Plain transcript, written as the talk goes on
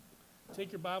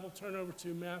Take your Bible, turn over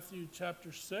to Matthew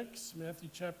chapter 6. Matthew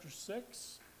chapter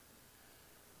 6.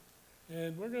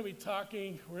 And we're going to be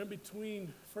talking, we're in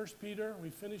between 1 Peter. We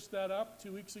finished that up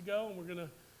 2 weeks ago, and we're going to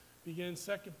begin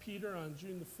 2 Peter on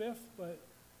June the 5th. But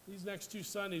these next 2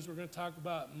 Sundays, we're going to talk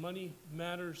about money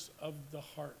matters of the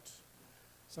heart.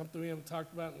 Something we haven't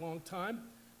talked about in a long time.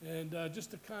 And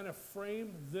just to kind of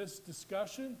frame this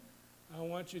discussion, I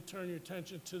want you to turn your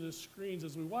attention to the screens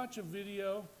as we watch a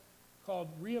video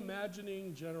called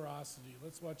Reimagining Generosity.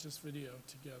 Let's watch this video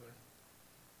together.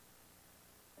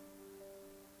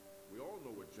 We all know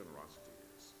what generosity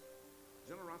is.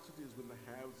 Generosity is when the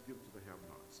haves give to the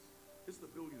have-nots. It's the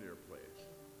billionaire pledge,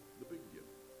 the big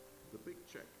gift, the big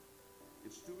check.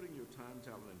 It's stewarding your time,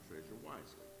 talent, and treasure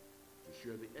wisely to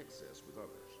share the excess with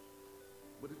others.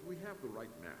 But if we have the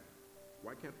right map,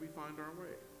 why can't we find our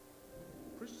way?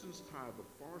 Christians tithe a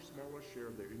far smaller share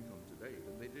of their income today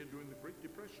than they did during the Great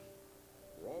Depression.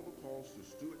 For all the calls to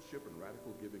stewardship and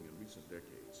radical giving in recent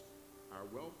decades, our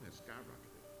wealth has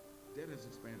skyrocketed, debt has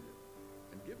expanded,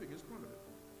 and giving is plummeted.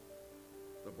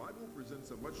 The Bible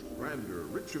presents a much grander,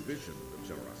 richer vision of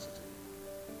generosity.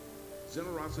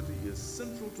 Generosity is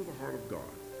central to the heart of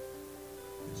God.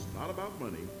 It's not about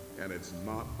money, and it's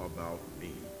not about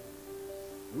me.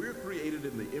 We're created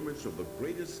in the image of the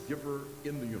greatest giver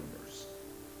in the universe.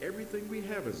 Everything we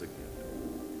have is a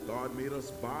gift. God made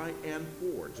us by and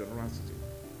for generosity.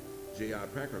 J.I.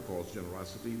 Packer calls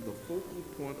generosity the focal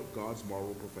point of God's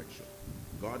moral perfection.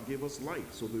 God gave us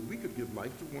life so that we could give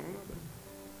life to one another.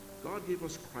 God gave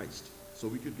us Christ so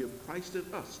we could give Christ in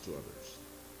us to others.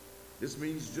 This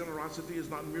means generosity is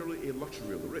not merely a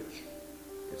luxury of the rich.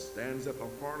 It stands at the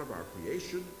heart of our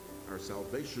creation, our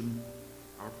salvation,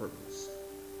 our purpose.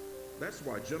 That's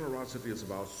why generosity is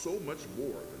about so much more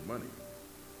than money.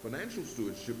 Financial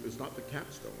stewardship is not the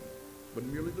capstone, but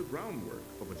merely the groundwork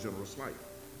of a generous life.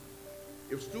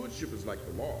 If stewardship is like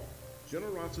the law,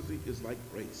 generosity is like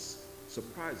grace,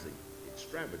 surprising,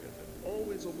 extravagant, and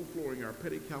always overflowing our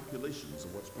petty calculations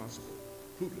of what's possible,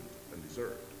 prudent, and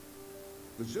deserved.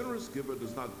 The generous giver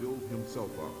does not build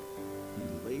himself up.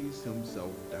 He lays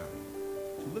himself down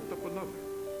to lift up another.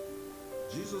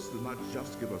 Jesus did not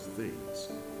just give us things.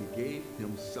 He gave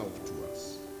himself to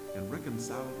us and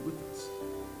reconciled with us.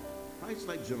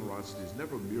 Christ-like generosity is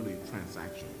never merely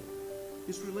transactional.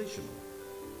 It's relational.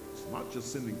 It's not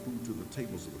just sending food to the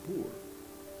tables of the poor.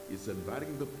 It's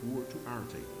inviting the poor to our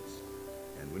tables.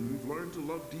 And when we've learned to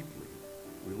love deeply,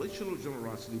 relational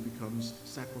generosity becomes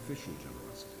sacrificial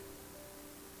generosity.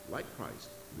 Like Christ,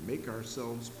 we make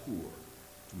ourselves poor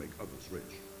to make others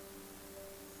rich.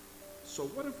 So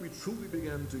what if we truly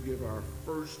began to give our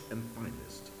first and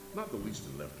finest, not the least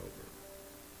and leftover?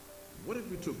 What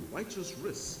if we took righteous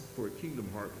risks for a kingdom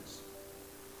harvest?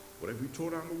 What if we tore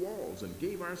down the walls and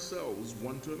gave ourselves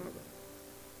one to another?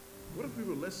 What if we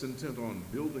were less intent on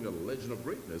building a legend of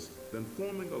greatness than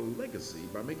forming a legacy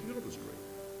by making others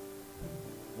great?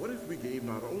 What if we gave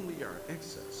not only our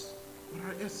excess, but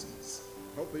our essence,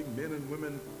 helping men and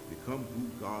women become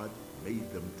who God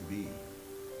made them to be?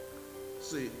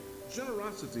 See,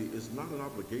 generosity is not an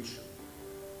obligation,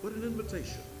 but an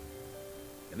invitation.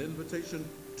 An invitation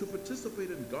to participate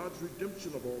in God's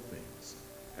redemption of all things,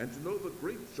 and to know the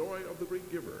great joy of the great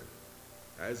giver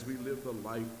as we live the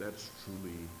life that's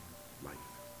truly life.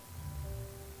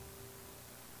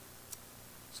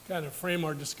 Let's kind of frame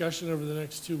our discussion over the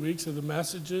next 2 weeks of the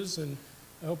messages, and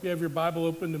I hope you have your Bible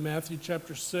open to Matthew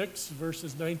chapter 6,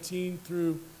 verses 19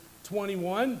 through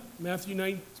 21.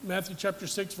 Matthew chapter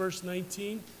 6, verse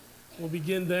 19. We'll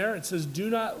begin there. It says, "Do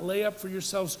not lay up for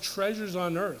yourselves treasures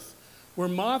on earth, where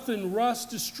moth and rust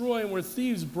destroy and where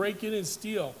thieves break in and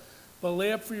steal. But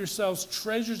lay up for yourselves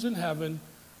treasures in heaven,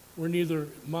 where neither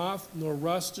moth nor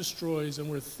rust destroys and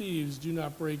where thieves do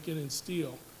not break in and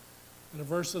steal." And a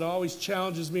verse that always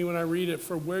challenges me when I read it,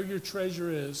 "For where your treasure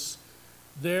is,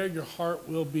 there your heart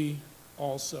will be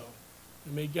also."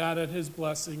 And may God add his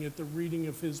blessing at the reading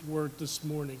of his word this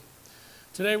morning.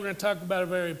 Today we're going to talk about a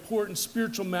very important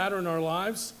spiritual matter in our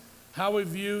lives, how we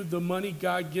view the money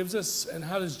God gives us, and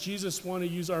how does Jesus want to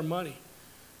use our money.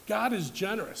 God is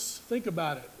generous. Think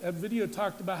about it. That video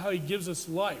talked about how he gives us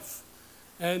life.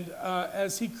 And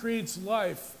as he creates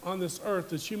life on this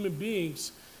earth as human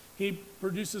beings, he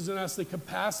produces in us the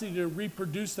capacity to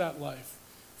reproduce that life.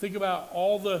 Think about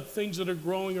all the things that are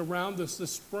growing around us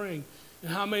this spring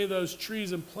and how many of those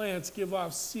trees and plants give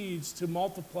off seeds to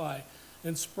multiply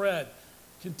and spread.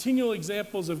 Continual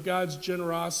examples of God's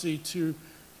generosity to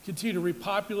continue to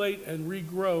repopulate and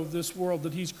regrow this world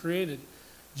that he's created.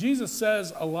 Jesus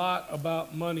says a lot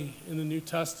about money in the New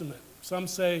Testament. Some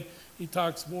say he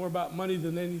talks more about money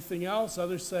than anything else.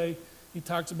 Others say He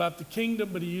talks about the kingdom,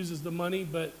 but he uses the money.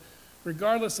 But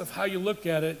regardless of how you look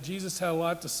at it, Jesus had a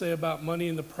lot to say about money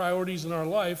and the priorities in our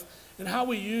life and how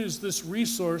we use this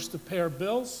resource to pay our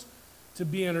bills, to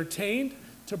be entertained,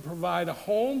 to provide a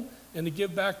home, and to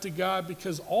give back to God,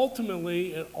 because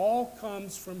ultimately it all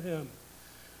comes from him.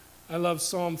 I love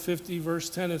Psalm 50, verse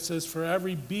 10. It says, "For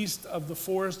every beast of the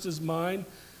forest is mine,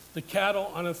 the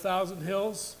cattle on 1,000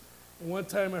 hills." And one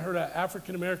time I heard an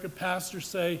African-American pastor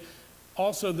say,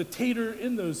 also the tater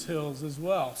in those hills as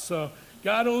well. So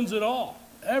God owns it all,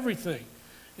 everything.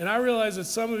 And I realize that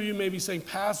some of you may be saying,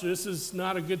 "Pastor, this is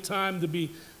not a good time to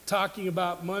be talking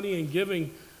about money and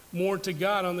giving more to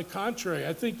God." On the contrary,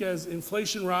 I think as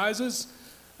inflation rises,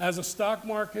 as the stock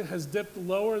market has dipped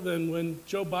lower than when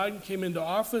Joe Biden came into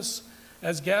office,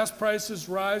 as gas prices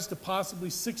rise to possibly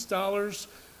 $6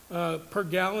 per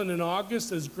gallon in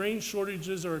August, as grain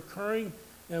shortages are occurring,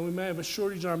 and we may have a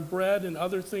shortage on bread and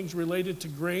other things related to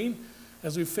grain,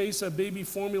 as we face a baby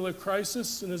formula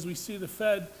crisis, and as we see the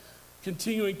Fed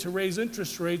continuing to raise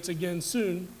interest rates again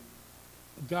soon,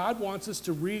 God wants us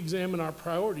to re-examine our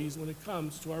priorities when it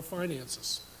comes to our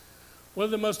finances. What are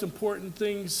the most important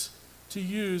things to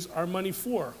use our money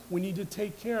for? We need to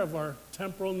take care of our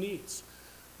temporal needs.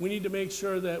 We need to make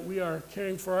sure that we are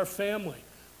caring for our family,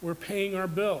 we're paying our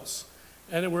bills,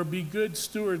 and that we'll be good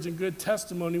stewards and good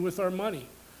testimony with our money.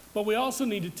 But we also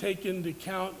need to take into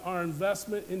account our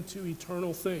investment into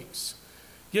eternal things.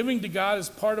 Giving to God is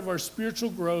part of our spiritual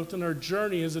growth and our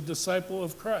journey as a disciple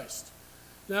of Christ.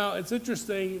 Now, it's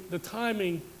interesting, the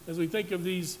timing, as we think of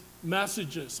these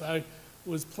messages. I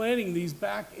was planning these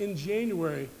back in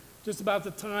January, just about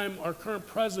the time our current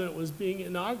president was being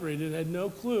inaugurated. I had no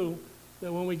clue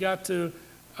that when we got to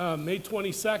May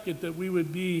 22nd that we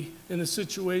would be in the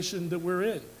situation that we're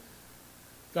in.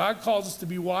 God calls us to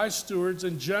be wise stewards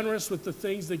and generous with the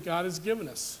things that God has given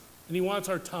us. And he wants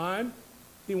our time,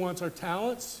 he wants our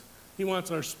talents, he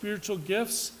wants our spiritual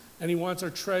gifts, and he wants our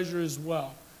treasure as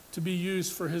well to be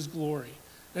used for his glory.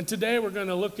 And today we're going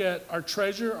to look at our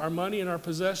treasure, our money, and our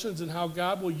possessions, and how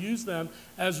God will use them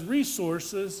as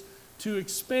resources to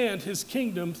expand his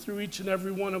kingdom through each and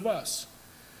every one of us.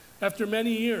 After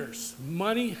many years,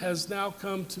 money has now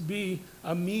come to be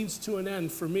a means to an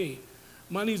end for me.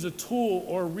 Money is a tool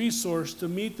or resource to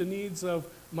meet the needs of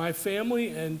my family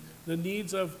and the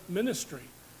needs of ministry,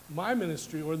 my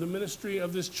ministry, or the ministry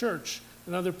of this church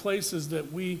and other places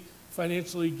that we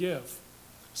financially give.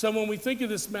 So when we think of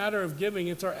this matter of giving,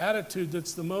 it's our attitude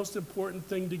that's the most important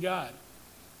thing to God.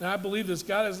 Now, I believe this.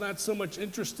 God is not so much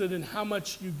interested in how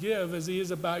much you give as he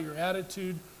is about your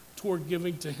attitude toward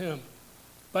giving to him.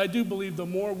 But I do believe the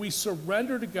more we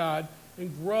surrender to God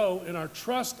and grow in our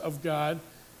trust of God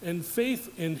and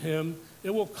faith in him, it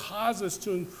will cause us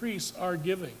to increase our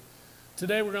giving.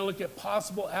 Today we're going to look at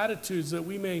possible attitudes that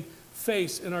we may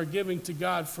face in our giving to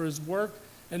God for his work.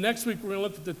 And next week we're going to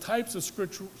look at the types of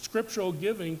scriptural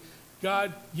giving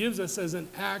God gives us as an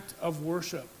act of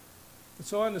worship. And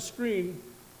so on the screen,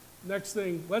 next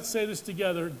thing, let's say this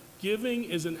together. Giving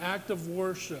is an act of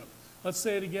worship. Let's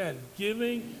say it again.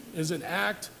 Giving is an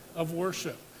act of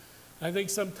worship. I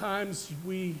think sometimes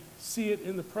we see it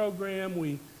in the program,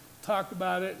 we talk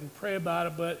about it and pray about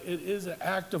it, but it is an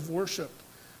act of worship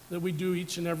that we do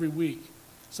each and every week.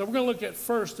 So we're going to look at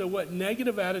first at what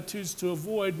negative attitudes to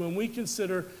avoid when we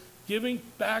consider giving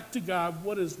back to God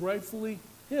what is rightfully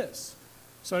his.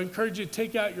 So I encourage you to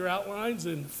take out your outlines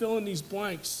and fill in these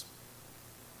blanks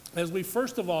as we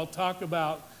first of all talk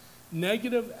about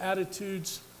negative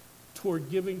attitudes toward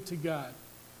giving to God.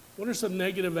 What are some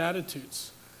negative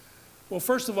attitudes? Well,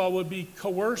 first of all would be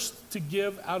coerced to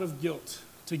give out of guilt,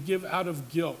 to give out of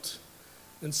guilt.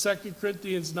 In 2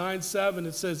 Corinthians 9:7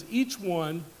 it says, "Each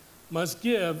one must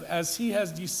give as he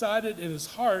has decided in his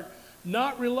heart,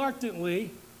 not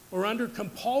reluctantly or under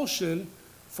compulsion,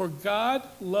 for God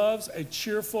loves a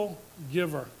cheerful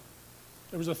giver."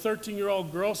 There was a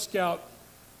 13-year-old Girl Scout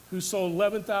who sold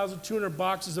 11,200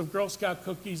 boxes of Girl Scout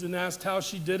cookies and asked how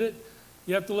she did it.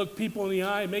 You have to look people in the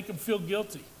eye and make them feel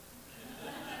guilty.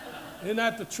 Isn't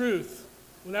that the truth?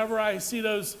 Whenever I see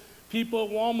those people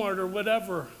at Walmart or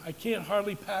whatever, I can't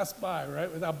hardly pass by, right,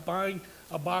 without buying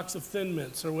a box of Thin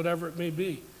Mints or whatever it may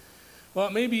be. Well,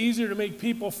 it may be easier to make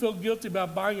people feel guilty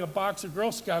about buying a box of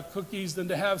Girl Scout cookies than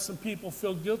to have some people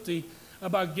feel guilty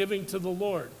about giving to the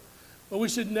Lord. But we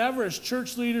should never, as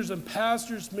church leaders and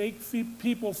pastors, make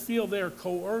people feel they are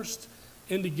coerced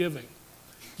into giving.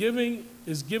 Giving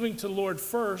is giving to the Lord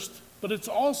first, but it's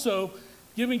also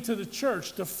giving to the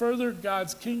church to further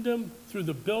God's kingdom through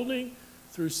the building,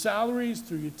 through salaries,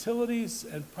 through utilities,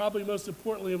 and probably most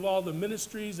importantly of all, the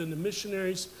ministries and the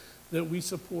missionaries that we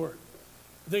support.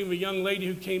 think of a young lady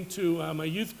who came to my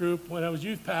youth group when I was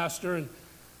youth pastor, and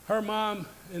her mom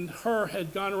and her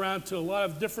had gone around to a lot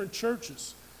of different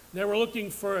churches. They were looking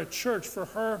for a church for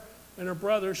her and her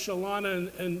brother,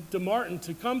 Shalana and DeMartin,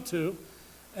 to come to.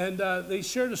 And they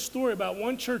shared a story about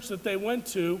one church that they went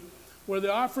to where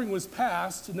the offering was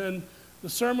passed, and then the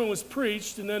sermon was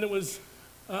preached, and then it was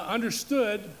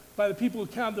understood by the people who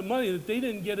counted the money that they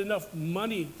didn't get enough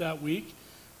money that week.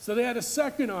 So they had a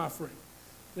second offering,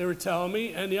 they were telling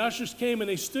me, and the ushers came and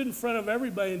they stood in front of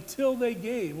everybody until they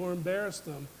gave or embarrassed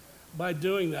them by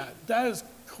doing that. That is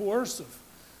coercive.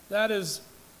 That is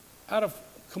out of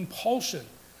compulsion.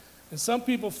 And some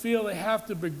people feel they have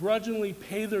to begrudgingly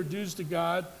pay their dues to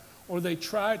God, or they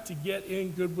try to get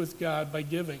in good with God by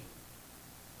giving.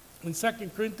 In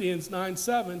 2 Corinthians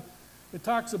 9:7, it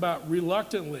talks about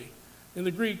reluctantly. In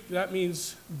the Greek, that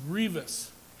means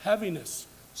grievous, heaviness,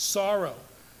 sorrow.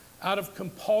 Out of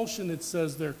compulsion, it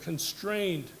says they're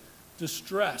constrained,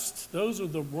 distressed. Those are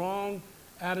the wrong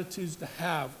attitudes to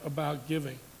have about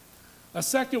giving. A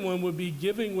second one would be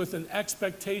giving with an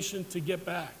expectation to get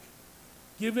back.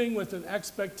 Giving with an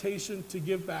expectation to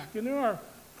give back. And there are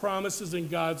promises in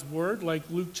God's word, like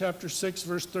Luke chapter 6,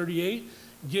 verse 38.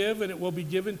 Give, and it will be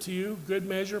given to you. Good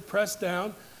measure, pressed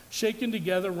down, shaken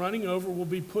together, running over, will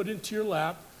be put into your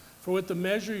lap. For with the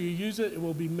measure you use it, it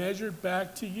will be measured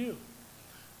back to you.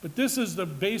 But this is the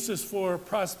basis for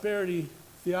prosperity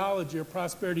theology or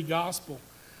prosperity gospel,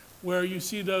 where you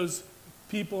see those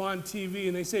people on TV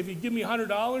and they say, if you give me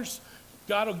 $100,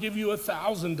 God will give you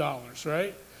 $1,000,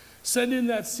 right? Send in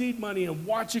that seed money and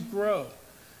watch it grow.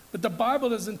 But the Bible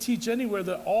doesn't teach anywhere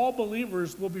that all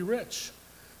believers will be rich.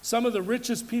 Some of the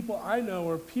richest people I know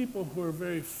are people who are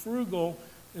very frugal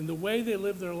in the way they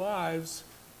live their lives,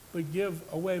 but give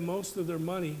away most of their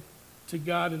money to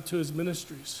God and to his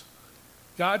ministries.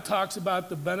 God talks about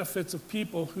the benefits of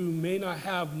people who may not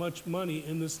have much money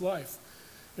in this life.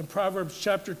 In Proverbs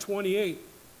chapter 28,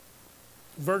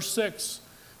 verse 6,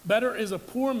 better is a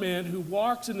poor man who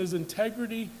walks in his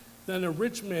integrity than a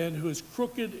rich man who is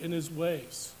crooked in his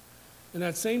ways. In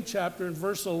that same chapter, in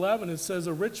verse 11, it says,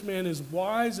 a rich man is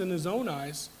wise in his own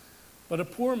eyes, but a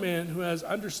poor man who has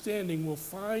understanding will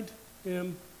find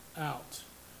him out.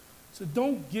 So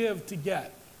don't give to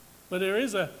get. But there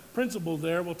is a principle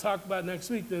there we'll talk about next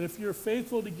week, that if you're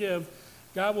faithful to give,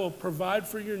 God will provide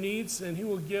for your needs, and he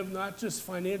will give not just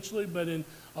financially, but in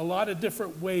a lot of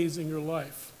different ways in your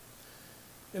life.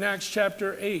 In Acts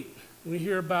chapter 8, we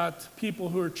hear about people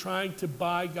who are trying to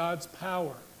buy God's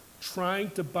power.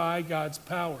 Trying to buy God's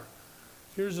power.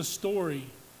 Here's a story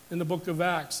in the book of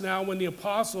Acts. Now, when the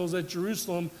apostles at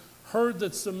Jerusalem heard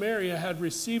that Samaria had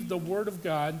received the word of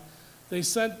God, they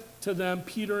sent to them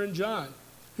Peter and John,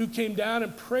 who came down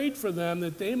and prayed for them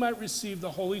that they might receive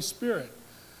the Holy Spirit.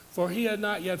 For he had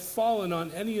not yet fallen on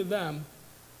any of them,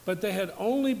 but they had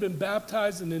only been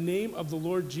baptized in the name of the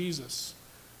Lord Jesus.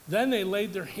 Then they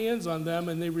laid their hands on them,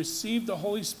 and they received the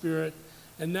Holy Spirit.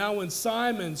 And now when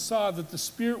Simon saw that the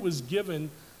Spirit was given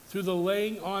through the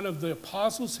laying on of the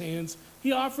apostles' hands,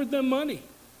 he offered them money,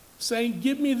 saying,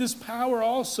 give me this power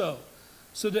also,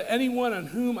 so that anyone on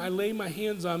whom I lay my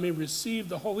hands on may receive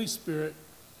the Holy Spirit.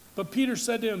 But Peter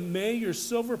said to him, may your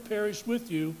silver perish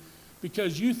with you,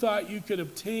 because you thought you could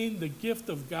obtain the gift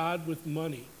of God with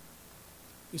money.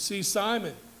 You see,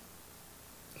 Simon,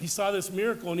 he saw this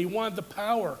miracle, and he wanted the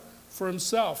power for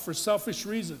himself, for selfish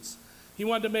reasons. He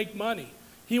wanted to make money.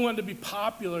 He wanted to be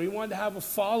popular. He wanted to have a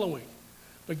following.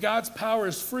 But God's power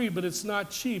is free, but it's not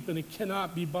cheap, and it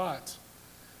cannot be bought.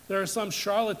 There are some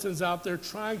charlatans out there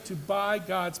trying to buy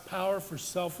God's power for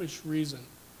selfish reason.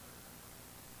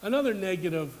 Another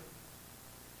negative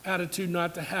attitude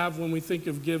not to have when we think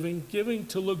of giving, giving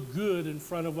to look good in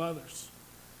front of others.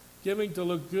 Giving to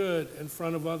look good in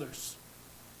front of others.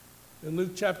 In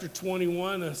Luke chapter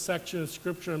 21, a section of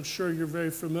scripture I'm sure you're very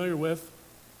familiar with,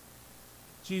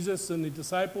 Jesus and the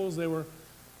disciples, they were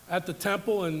at the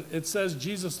temple, and it says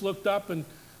Jesus looked up and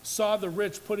saw the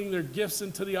rich putting their gifts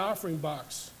into the offering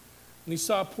box. And he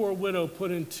saw a poor widow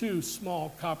put in 2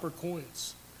 small copper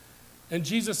coins. And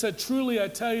Jesus said, truly I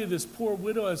tell you, this poor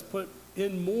widow has put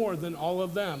in more than all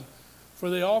of them, for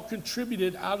they all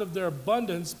contributed out of their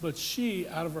abundance, but she,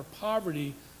 out of her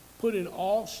poverty, put in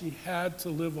all she had to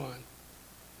live on.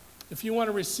 If you want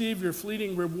to receive your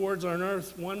fleeting rewards on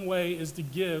earth, one way is to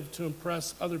give to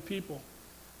impress other people.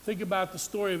 Think about the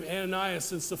story of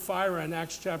Ananias and Sapphira in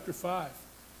Acts chapter 5.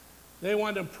 They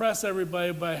wanted to impress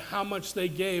everybody by how much they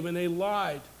gave, and they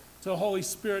lied to the Holy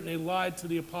Spirit, and they lied to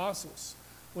the apostles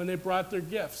when they brought their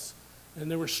gifts.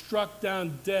 And they were struck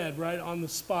down dead right on the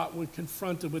spot when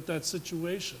confronted with that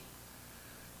situation.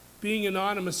 Being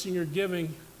anonymous in your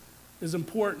giving is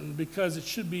important because it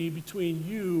should be between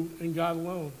you and God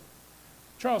alone.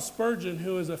 Charles Spurgeon,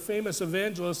 who is a famous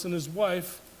evangelist, and his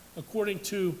wife, according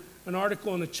to an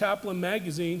article in the Chaplain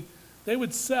magazine, they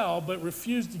would sell but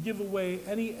refused to give away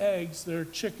any eggs their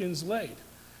chickens laid.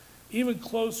 Even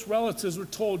close relatives were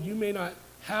told, you may not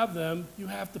have them, you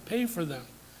have to pay for them.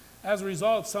 As a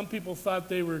result, some people thought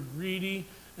they were greedy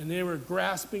and they were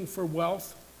grasping for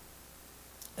wealth.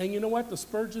 And you know what? The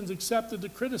Spurgeons accepted the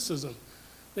criticism.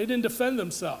 They didn't defend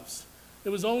themselves. It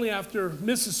was only after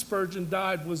Mrs. Spurgeon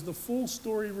died was the full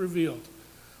story revealed.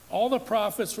 All the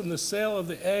profits from the sale of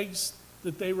the eggs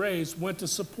that they raised went to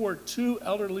support 2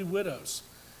 elderly widows.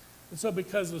 And so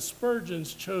because the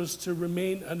Spurgeons chose to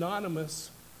remain anonymous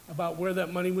about where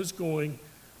that money was going,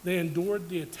 they endured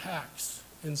the attacks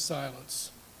in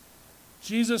silence.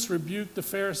 Jesus rebuked the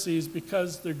Pharisees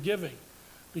because they're giving,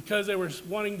 because they were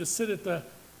wanting to sit at the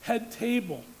head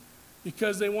table,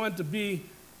 because they wanted to be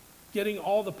getting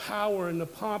all the power and the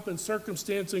pomp and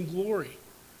circumstance and glory.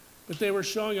 But they were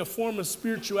showing a form of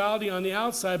spirituality on the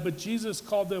outside, but Jesus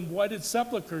called them whited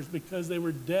sepulchres because they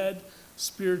were dead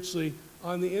spiritually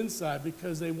on the inside,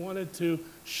 because they wanted to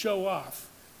show off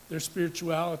their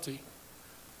spirituality.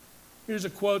 Here's a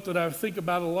quote that I think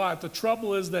about a lot. The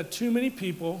trouble is that too many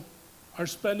people are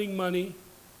spending money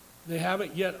they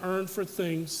haven't yet earned for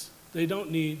things they don't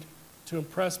need to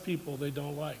impress people they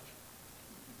don't like.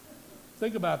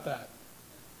 Think about that.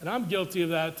 And I'm guilty of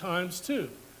that at times too.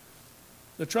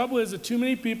 The trouble is that too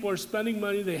many people are spending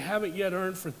money they haven't yet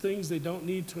earned for things they don't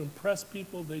need to impress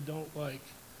people they don't like.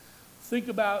 Think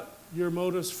about your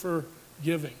motives for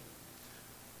giving.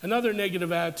 Another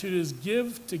negative attitude is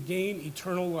give to gain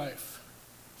eternal life.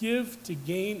 Give to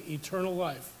gain eternal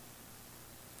life.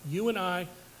 You and I,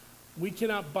 we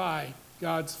cannot buy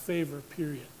God's favor,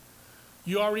 period.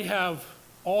 You already have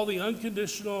all the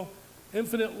unconditional,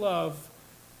 infinite love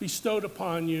bestowed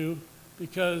upon you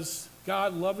because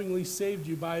God lovingly saved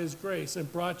you by his grace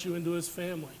and brought you into his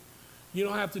family. You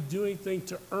don't have to do anything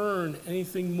to earn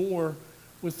anything more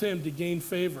with him to gain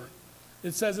favor.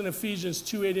 It says in Ephesians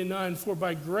 2:8-9, for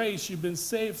by grace you've been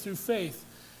saved through faith.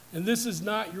 And this is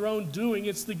not your own doing,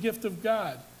 it's the gift of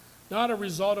God, not a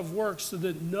result of works, so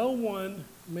that no one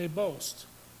may boast.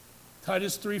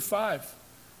 Titus 3:5,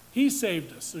 he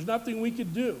saved us. There's nothing we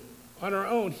could do on our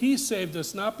own. He saved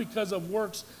us, not because of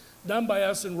works done by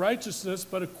us in righteousness,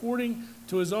 but according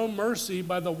to his own mercy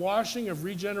by the washing of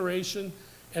regeneration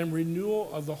and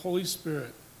renewal of the Holy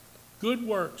Spirit. Good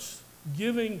works,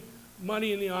 giving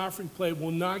money in the offering plate,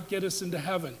 will not get us into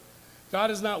heaven.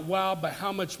 God is not wowed by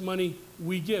how much money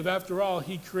we give. After all,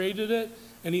 he created it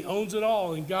and he owns it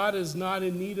all, and God is not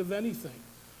in need of anything.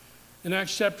 In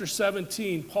Acts chapter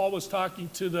 17, Paul was talking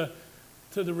to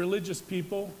the religious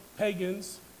people,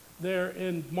 pagans, there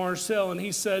in Mars Hill, and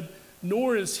he said,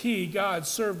 nor is he, God,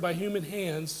 served by human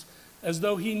hands as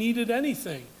though he needed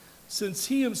anything, since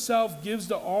he himself gives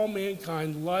to all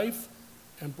mankind life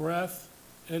and breath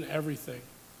and everything.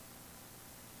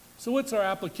 So what's our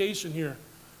application here?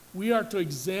 We are to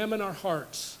examine our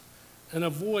hearts and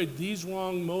avoid these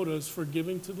wrong motives for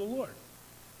giving to the Lord.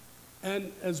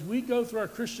 And as we go through our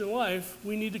Christian life,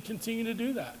 we need to continue to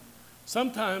do that.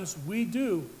 Sometimes we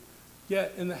do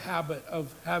get in the habit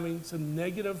of having some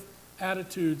negative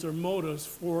attitudes or motives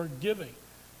for giving,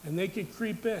 and they can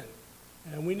creep in.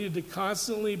 And we need to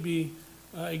constantly be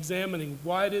examining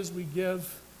why it is we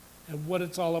give and what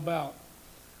it's all about.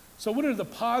 So what are the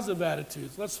positive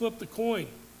attitudes? Let's flip the coin.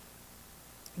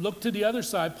 Look to the other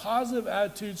side. Positive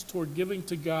attitudes toward giving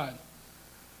to God.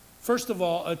 First of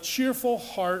all, a cheerful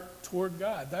heart toward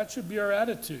God. That should be our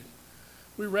attitude.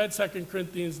 We read 2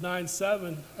 Corinthians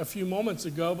 9:7 a few moments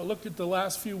ago, but look at the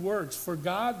last few words. For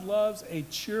God loves a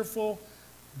cheerful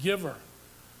giver.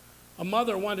 A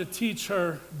mother wanted to teach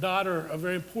her daughter a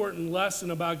very important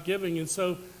lesson about giving, and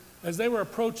so as they were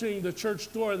approaching the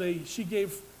church door,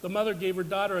 the mother gave her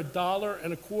daughter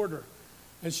 $1.25.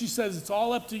 And she says, it's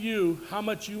all up to you how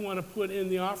much you want to put in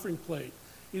the offering plate,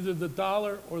 either the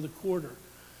dollar or the quarter.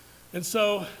 And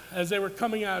so as they were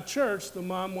coming out of church, the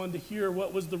mom wanted to hear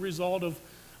what was the result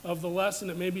of the lesson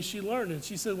that maybe she learned. And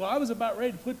she said, well, I was about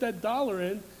ready to put that dollar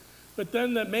in, but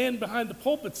then the man behind the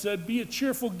pulpit said, be a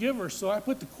cheerful giver. So I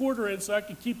put the quarter in so I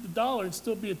could keep the dollar and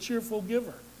still be a cheerful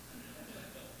giver.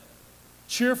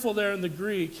 Cheerful there in the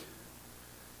Greek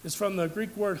is from the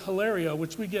Greek word hilario,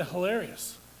 which we get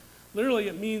hilarious. Literally,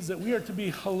 it means that we are to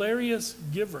be hilarious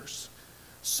givers,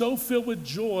 so filled with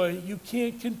joy you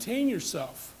can't contain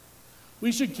yourself.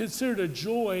 We should consider it a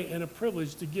joy and a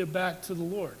privilege to give back to the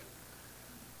Lord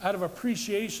out of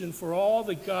appreciation for all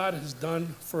that God has done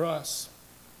for us.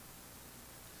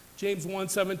 James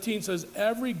 1:17 says,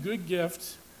 every good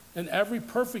gift and every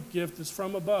perfect gift is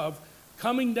from above,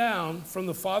 coming down from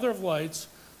the Father of lights,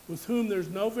 with whom there's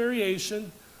no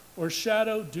variation or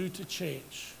shadow due to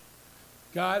change.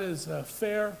 God is a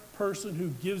fair person who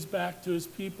gives back to his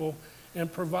people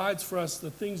and provides for us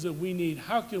the things that we need.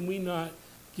 How can we not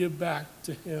give back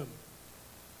to him?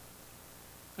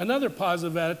 Another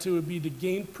positive attitude would be to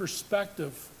gain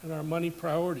perspective in our money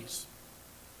priorities.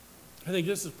 I think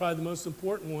this is probably the most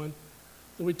important one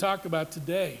that we talk about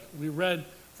today. We read,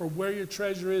 "For where your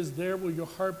treasure is, there will your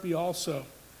heart be also."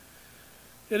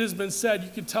 It has been said you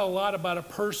can tell a lot about a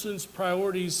person's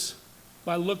priorities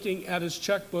by looking at his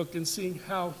checkbook and seeing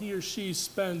how he or she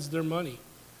spends their money.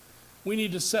 We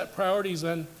need to set priorities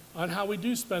on how we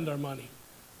do spend our money.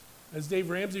 As Dave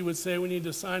Ramsey would say, we need to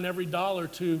assign every dollar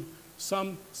to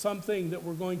something that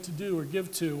we're going to do or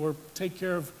give to or take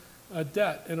care of a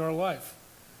debt in our life.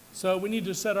 So we need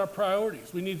to set our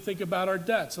priorities. We need to think about our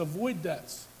debts, avoid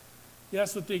debts.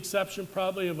 Yes, with the exception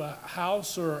probably of a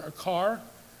house or a car.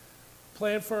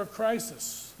 Plan for a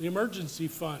crisis, the emergency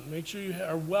fund. Make sure you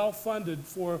are well funded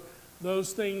for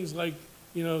those things like,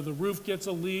 the roof gets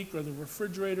a leak or the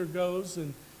refrigerator goes,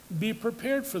 and be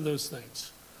prepared for those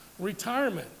things.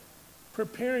 Retirement,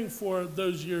 preparing for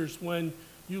those years when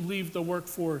you leave the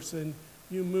workforce and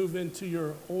you move into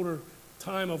your older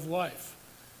time of life.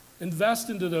 Invest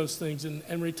into those things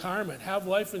and retirement. Have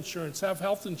life insurance, have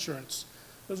health insurance.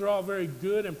 Those are all very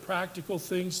good and practical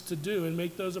things to do, and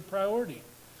make those a priority.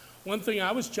 One thing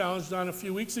I was challenged on a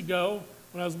few weeks ago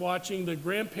when I was watching the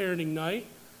grandparenting night,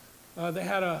 they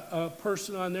had a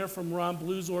person on there from Ron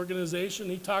Blue's organization.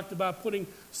 He talked about putting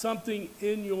something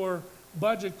in your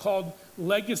budget called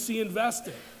legacy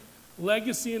investing.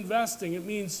 Legacy investing, it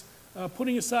means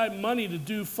putting aside money to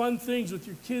do fun things with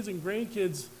your kids and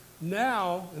grandkids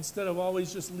now instead of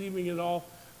always just leaving it all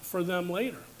for them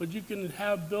later. But you can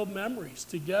build memories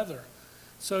together.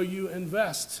 So you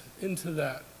invest into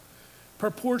that.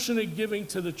 Proportionate giving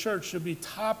to the church should be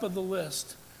top of the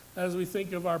list as we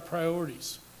think of our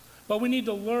priorities. But we need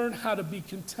to learn how to be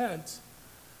content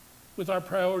with our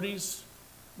priorities,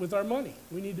 with our money.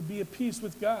 We need to be at peace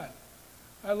with God.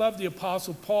 I love the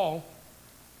Apostle Paul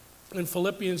in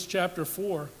Philippians chapter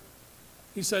 4.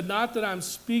 He said, "Not that I'm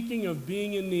speaking of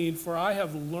being in need, for I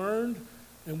have learned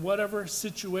in whatever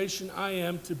situation I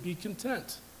am to be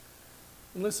content."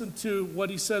 And listen to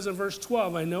what he says in verse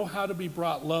 12. "I know how to be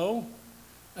brought low,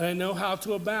 and I know how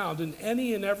to abound. In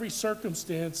any and every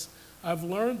circumstance, I've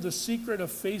learned the secret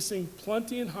of facing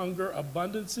plenty and hunger,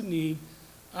 abundance and need.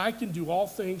 I can do all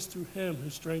things through him who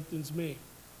strengthens me."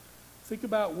 Think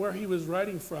about where he was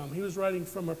writing from. He was writing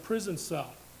from a prison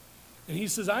cell. And he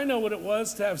says, "I know what it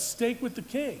was to have steak with the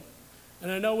king.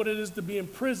 And I know what it is to be in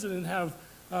prison and have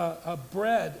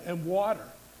bread and water."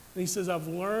 And he says, "I've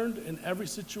learned in every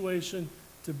situation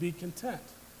to be content."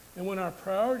 And when our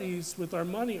priorities with our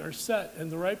money are set in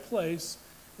the right place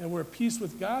and we're at peace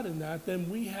with God in that, then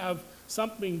we have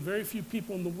something very few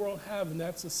people in the world have, and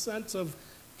that's a sense of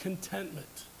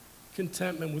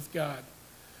contentment with God.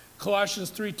 Colossians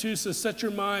 3:2 says, "Set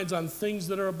your minds on things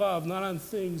that are above, not on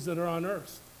things that are on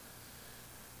earth."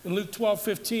 In Luke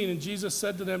 12:15, and Jesus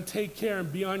said to them, "Take care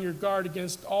and be on your guard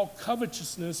against all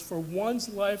covetousness, for one's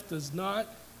life does not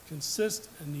consist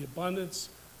in the abundance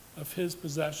of his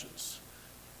possessions."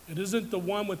 It isn't the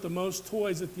one with the most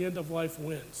toys at the end of life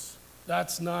wins.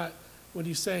 That's not what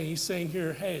he's saying. He's saying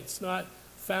here, hey, it's not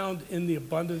found in the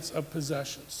abundance of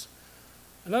possessions.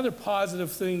 Another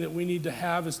positive thing that we need to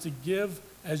have is to give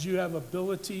as you have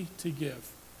ability to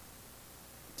give.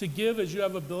 To give as you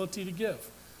have ability to give.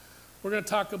 We're going to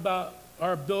talk about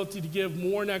our ability to give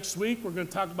more next week. We're going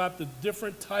to talk about the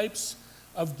different types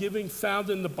of giving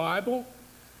found in the Bible.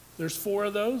 There's 4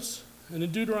 of those. And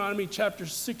in Deuteronomy chapter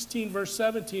 16, verse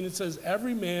 17, it says,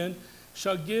 "Every man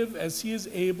shall give as he is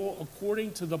able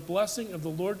according to the blessing of the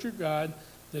Lord your God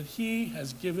that he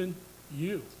has given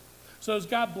you." So as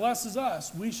God blesses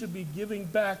us, we should be giving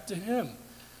back to him.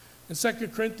 In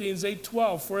 2 Corinthians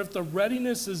 8:12, "For if the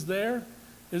readiness is there,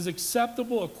 it is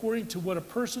acceptable according to what a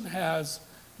person has,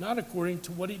 not according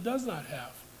to what he does not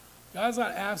have." God's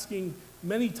not asking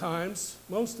many times,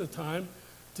 most of the time,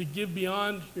 to give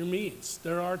beyond your means.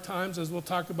 There are times, as we'll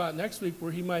talk about next week,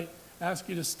 where he might ask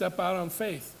you to step out on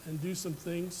faith and do some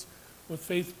things with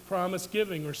faith promise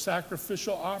giving or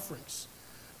sacrificial offerings.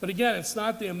 But again, it's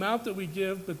not the amount that we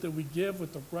give, but that we give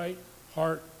with the right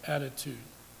heart attitude.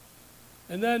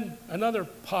 And then another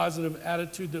positive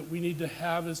attitude that we need to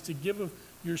have is to give of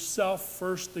yourself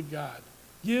first to God.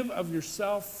 Give of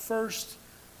yourself first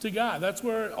to God. That's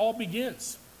where it all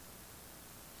begins.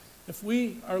 If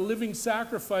we are living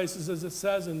sacrifices, as it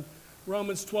says in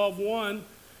Romans 12:1,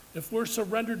 if we're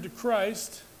surrendered to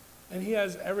Christ and he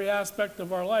has every aspect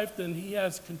of our life, then he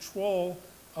has control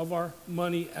of our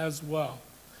money as well.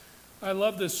 I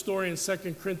love this story in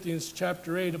 2 Corinthians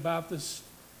chapter 8 about this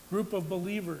group of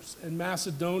believers in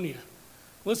Macedonia.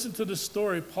 Listen to the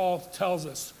story Paul tells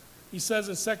us. He says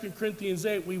in 2 Corinthians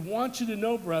 8, "We want you to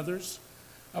know, brothers,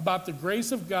 about the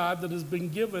grace of God that has been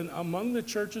given among the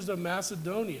churches of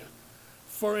Macedonia.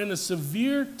 For in a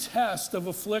severe test of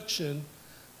affliction,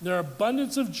 their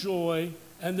abundance of joy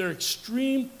and their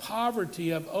extreme poverty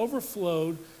have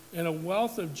overflowed in a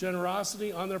wealth of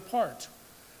generosity on their part.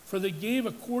 For they gave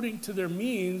according to their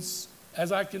means,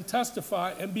 as I can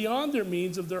testify, and beyond their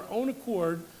means of their own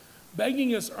accord,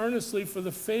 begging us earnestly for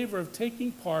the favor of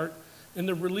taking part in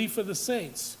the relief of the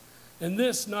saints. And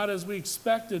this not as we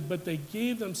expected, but they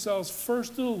gave themselves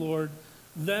first to the Lord,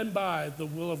 then by the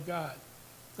will of God."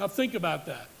 Now think about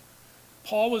that.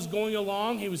 Paul was going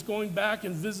along. He was going back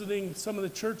and visiting some of the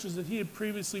churches that he had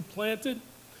previously planted.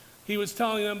 He was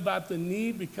telling them about the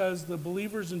need because the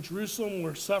believers in Jerusalem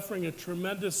were suffering a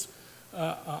tremendous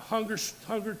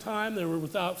hunger time. They were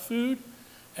without food,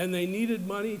 and they needed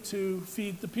money to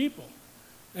feed the people.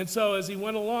 And so as he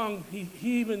went along, he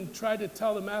even tried to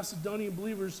tell the Macedonian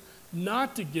believers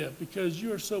not to give because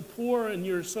you are so poor and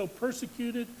you're so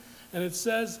persecuted. And it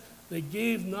says they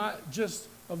gave not just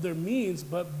of their means,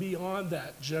 but beyond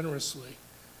that, generously.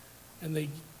 And they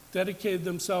dedicated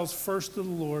themselves first to the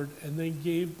Lord, and they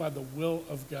gave by the will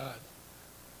of God.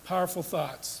 Powerful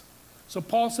thoughts. So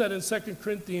Paul said in 2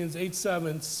 Corinthians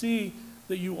 8:7, "See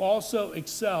that you also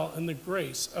excel in the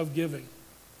grace of giving."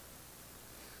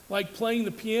 Like playing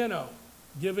the piano,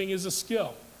 giving is a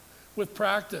skill. With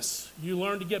practice, you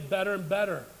learn to get better and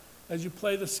better. As you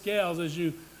play the scales, as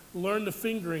you learn the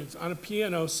fingerings on a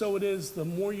piano, so it is the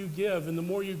more you give and the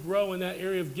more you grow in that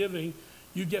area of giving,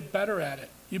 you get better at it.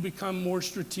 You become more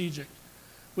strategic.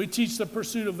 We teach the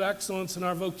pursuit of excellence in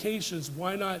our vocations.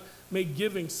 Why not make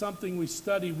giving something we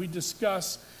study, we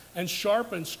discuss, and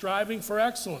sharpen, striving for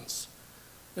excellence?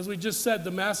 As we just said,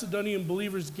 the Macedonian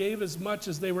believers gave as much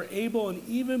as they were able and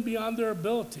even beyond their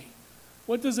ability.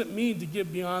 What does it mean to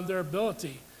give beyond their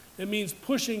ability? It means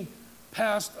pushing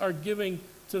past our giving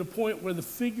to the point where the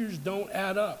figures don't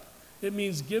add up. It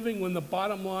means giving when the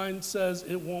bottom line says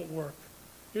it won't work.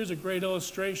 Here's a great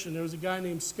illustration. There was a guy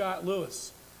named Scott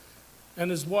Lewis and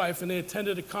his wife, and they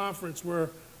attended a conference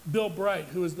where Bill Bright,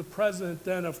 who was the president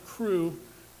then of Cru,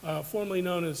 formerly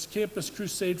known as Campus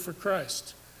Crusade for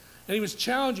Christ, and he was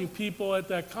challenging people at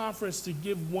that conference to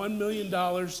give $1 million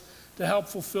to help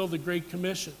fulfill the Great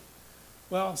Commission.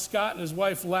 Well, Scott and his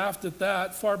wife laughed at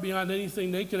that, far beyond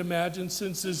anything they could imagine,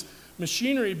 since his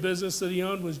machinery business that he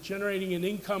owned was generating an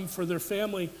income for their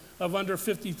family of under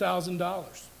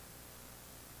 $50,000.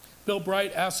 Bill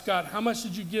Bright asked Scott, "How much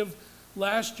did you give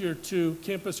last year to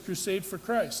Campus Crusade for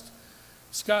Christ?"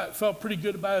 Scott felt pretty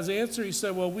good about his answer. He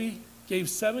said, "Well, we gave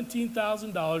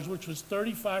 $17,000, which was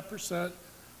 35%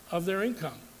 of their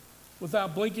income."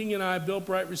 Without blinking an eye, Bill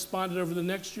Bright responded, "Over the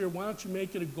next year, why don't you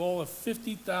make it a goal of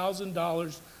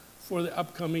 $50,000 for the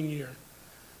upcoming year?"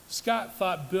 Scott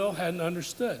thought Bill hadn't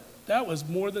understood. That was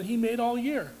more than he made all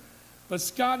year. But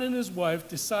Scott and his wife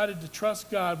decided to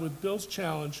trust God with Bill's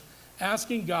challenge,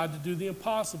 asking God to do the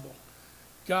impossible.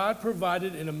 God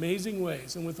provided in amazing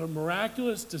ways, and with a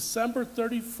miraculous December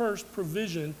 31st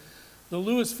provision, the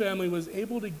Lewis family was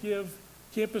able to give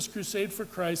Campus Crusade for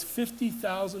Christ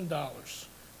 $50,000.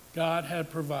 God had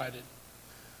provided.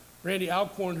 Randy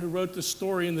Alcorn, who wrote the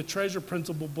story in the Treasure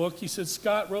Principle book, he said,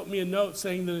 "Scott wrote me a note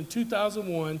saying that in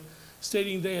 2001,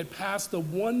 stating they had passed the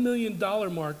 $1 million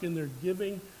mark in their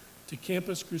giving to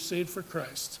Campus Crusade for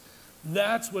Christ.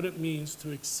 That's what it means to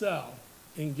excel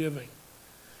in giving."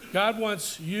 God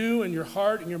wants you and your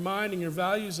heart and your mind and your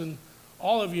values and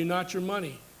all of you, not your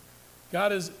money.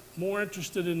 God is more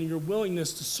interested in your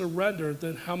willingness to surrender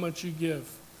than how much you give.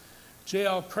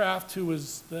 J.L. Kraft, who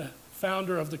was the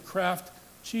founder of the Kraft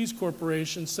Cheese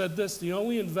Corporation, said this, "The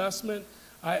only investment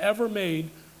I ever made,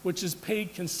 which has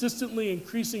paid consistently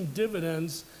increasing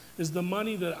dividends, is the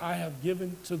money that I have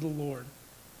given to the Lord."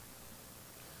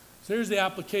 So here's the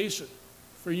application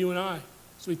for you and I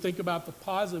as we think about the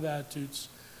positive attitudes.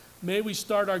 May we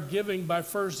start our giving by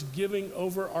first giving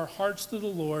over our hearts to the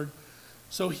Lord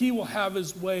so He will have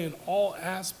His way in all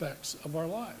aspects of our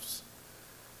lives.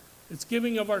 It's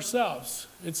giving of ourselves.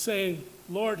 It's saying,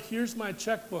 "Lord, here's my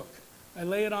checkbook. I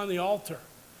lay it on the altar.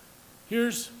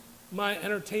 Here's my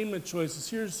entertainment choices.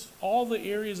 Here's all the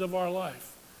areas of our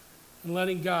life." And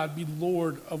letting God be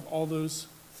Lord of all those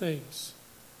things.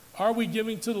 Are we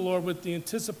giving to the Lord with the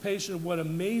anticipation of what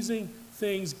amazing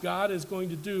things God is going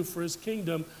to do for His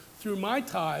kingdom through my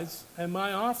tithes and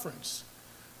my offerings?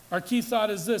 Our key thought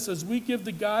is this: as we give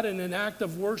to God in an act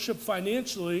of worship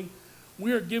financially,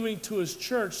 we are giving to his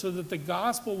church so that the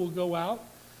gospel will go out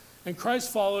and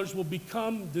Christ followers will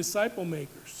become disciple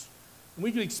makers. And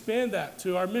we can expand that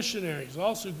to our missionaries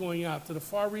also going out to the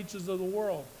far reaches of the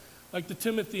world, like the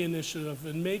Timothy Initiative,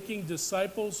 and making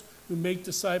disciples who make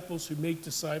disciples who make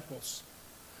disciples.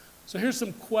 So here's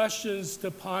some questions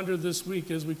to ponder this week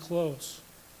as we close.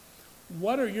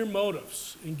 What are your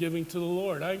motives in giving to the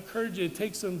Lord? I encourage you to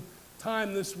take some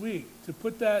time this week to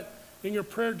put that in your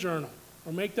prayer journal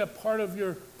or make that part of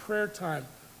your prayer time.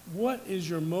 What is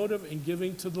your motive in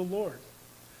giving to the Lord?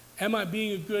 Am I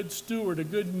being a good steward, a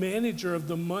good manager of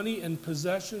the money and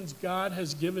possessions God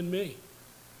has given me?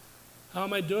 How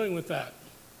am I doing with that?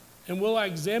 And will I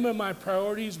examine my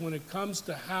priorities when it comes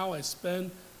to how I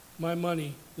spend my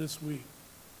money this week?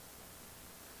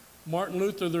 Martin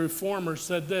Luther, the reformer,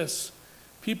 said this: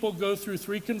 people go through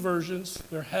 3 conversions: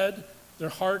 their head, their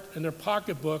heart, and their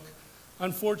pocketbook.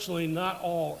 Unfortunately, not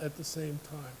all at the same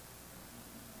time.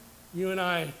 You and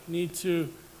I need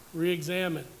to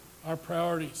re-examine our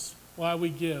priorities, why we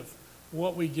give,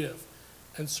 what we give,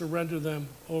 and surrender them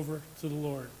over to the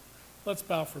Lord. Let's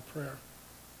bow for prayer.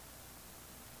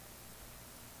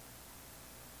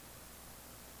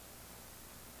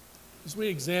 As we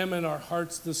examine our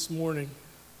hearts this morning,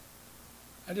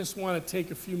 I just want to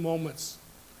take a few moments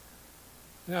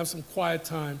and have some quiet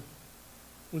time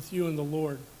with you and the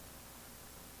Lord.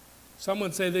 Some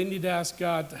would say they need to ask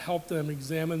God to help them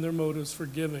examine their motives for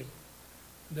giving,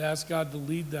 and to ask God to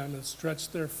lead them and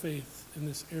stretch their faith in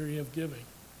this area of giving.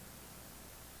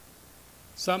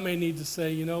 Some may need to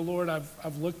say, you know, Lord,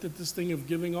 I've looked at this thing of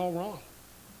giving all wrong.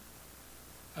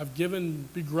 I've given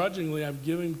begrudgingly. I've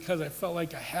given because I felt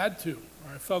like I had to,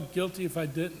 or I felt guilty if I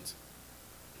didn't.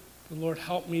 But Lord,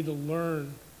 help me to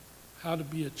learn how to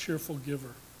be a cheerful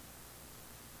giver.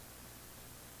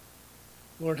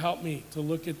 Lord, help me to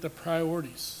look at the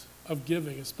priorities of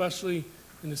giving, especially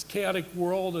in this chaotic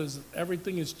world as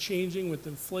everything is changing with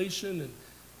inflation and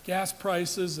gas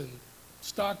prices and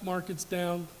stock markets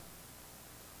down.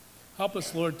 Help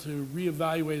us, Lord, to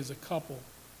reevaluate as a couple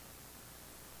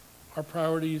our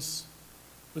priorities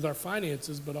with our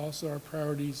finances, but also our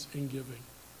priorities in giving.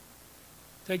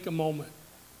 Take a moment.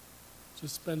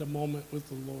 Just spend a moment with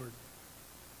the Lord.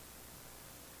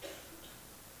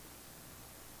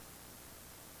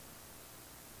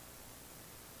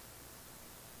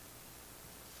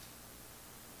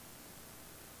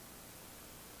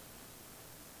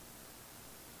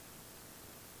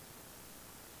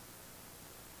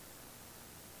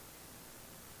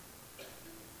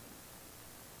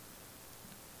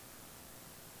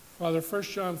 Father, 1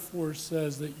 John 4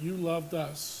 says that you loved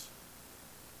us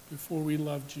before we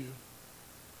loved you.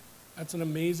 That's an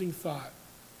amazing thought.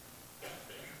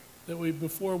 That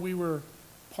before we were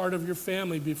part of your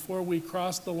family, before we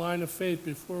crossed the line of faith,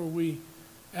 before we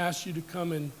asked you to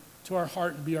come into our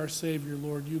heart and be our Savior,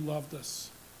 Lord, you loved us.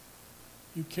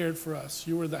 You cared for us.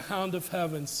 You were the hound of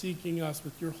heaven seeking us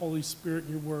with your Holy Spirit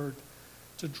and your word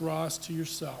to draw us to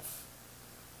yourself.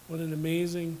 What an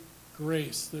amazing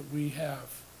grace that we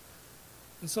have.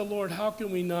 And so, Lord, how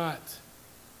can we not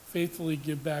faithfully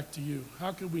give back to you?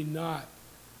 How can we not,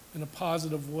 in a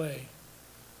positive way,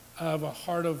 out of a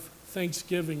heart of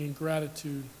thanksgiving and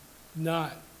gratitude,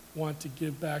 not want to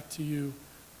give back to you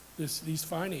these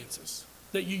finances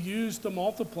that you use to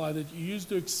multiply, that you use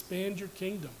to expand your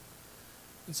kingdom?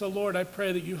 And so, Lord, I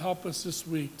pray that you help us this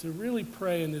week to really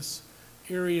pray in this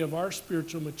area of our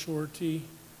spiritual maturity,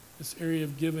 this area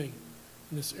of giving,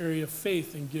 in this area of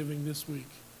faith in giving this week.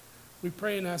 We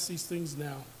pray and ask these things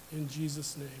now. In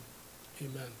Jesus' name,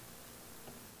 amen.